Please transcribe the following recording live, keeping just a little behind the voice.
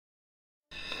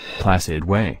placid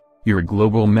way, your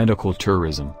global medical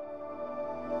tourism.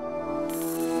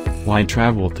 Why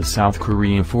travel to South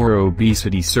Korea for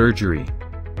obesity surgery?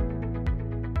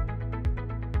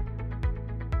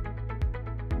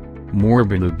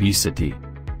 Morbid obesity.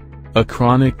 A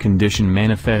chronic condition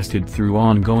manifested through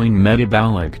ongoing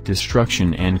metabolic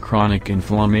destruction and chronic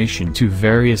inflammation to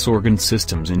various organ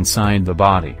systems inside the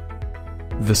body.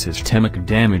 The systemic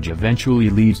damage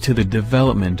eventually leads to the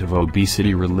development of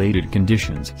obesity-related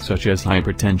conditions such as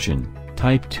hypertension,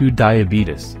 type 2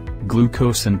 diabetes,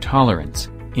 glucose intolerance,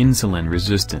 insulin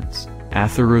resistance,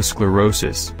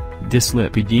 atherosclerosis,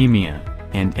 dyslipidemia,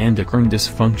 and endocrine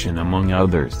dysfunction among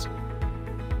others.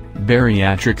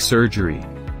 Bariatric surgery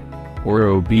or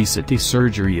obesity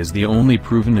surgery is the only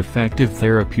proven effective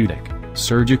therapeutic,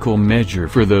 surgical measure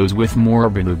for those with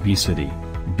morbid obesity,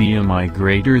 BMI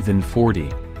greater than 40,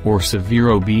 or severe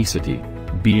obesity,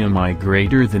 BMI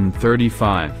greater than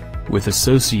 35, with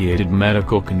associated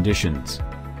medical conditions.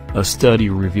 A study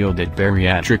revealed that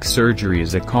bariatric surgery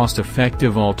is a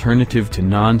cost-effective alternative to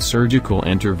non-surgical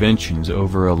interventions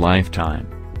over a lifetime,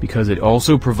 because it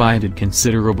also provided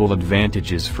considerable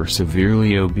advantages for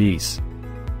severely obese.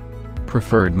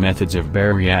 Preferred methods of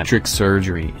bariatric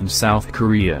surgery in South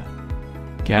Korea: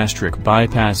 gastric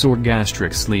bypass or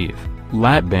gastric sleeve,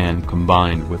 lap band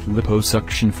combined with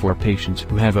liposuction for patients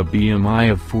who have a BMI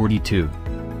of 42.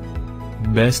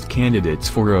 Best candidates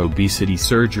for obesity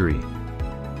surgery: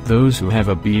 those who have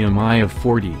a BMI of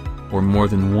 40, or more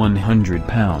than 100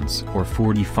 pounds or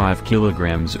 45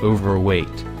 kilograms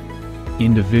overweight.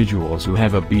 Individuals who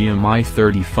have a BMI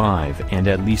 35 and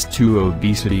at least 2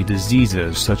 obesity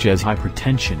diseases such as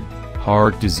hypertension,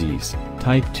 heart disease,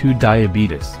 type 2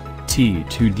 diabetes,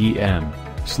 T2DM,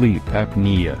 sleep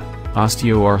apnea,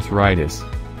 osteoarthritis,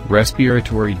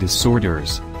 respiratory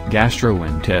disorders,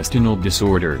 gastrointestinal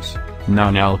disorders,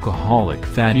 non-alcoholic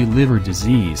fatty liver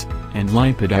disease, and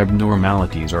lipid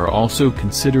abnormalities are also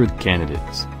considered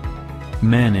candidates.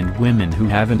 Men and women who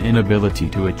have an inability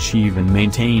to achieve and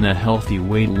maintain a healthy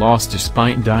weight loss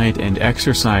despite diet and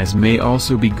exercise may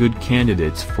also be good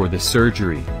candidates for the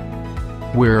surgery.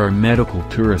 Where are medical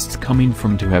tourists coming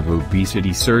from to have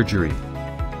obesity surgery?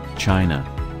 China,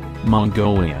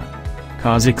 Mongolia,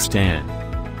 Kazakhstan,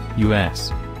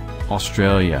 US,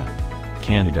 Australia,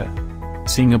 Canada,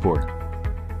 Singapore.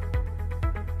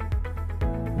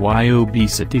 Why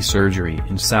obesity surgery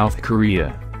in South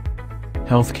Korea?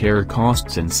 Healthcare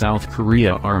costs in South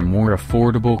Korea are more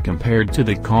affordable compared to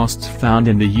the costs found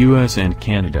in the US and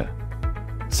Canada.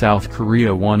 South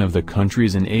Korea, one of the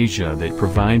countries in Asia that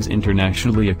provides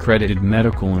internationally accredited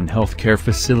medical and healthcare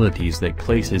facilities that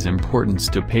places importance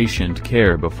to patient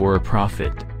care before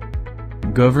profit.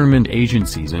 Government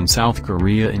agencies in South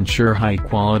Korea ensure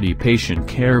high-quality patient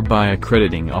care by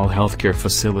accrediting all healthcare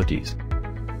facilities.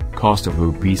 Cost of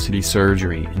obesity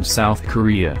surgery in South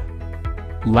Korea: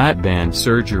 lap band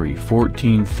surgery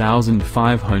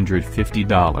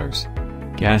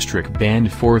 $14,550, gastric band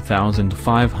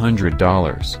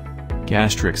 $4,500,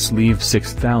 gastric sleeve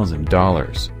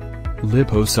 $6,000,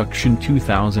 liposuction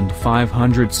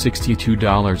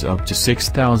 $2,562 up to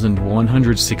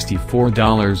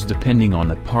 $6,164 depending on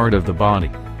the part of the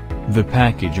body. The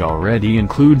package already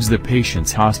includes the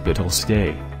patient's hospital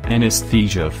stay,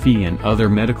 anesthesia fee and other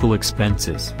medical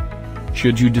expenses.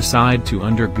 Should you decide to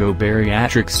undergo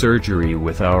bariatric surgery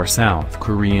with our South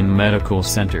Korean medical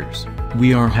centers,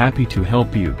 we are happy to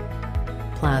help you.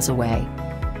 Plaza Way.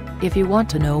 If you want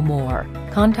to know more,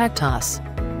 contact us.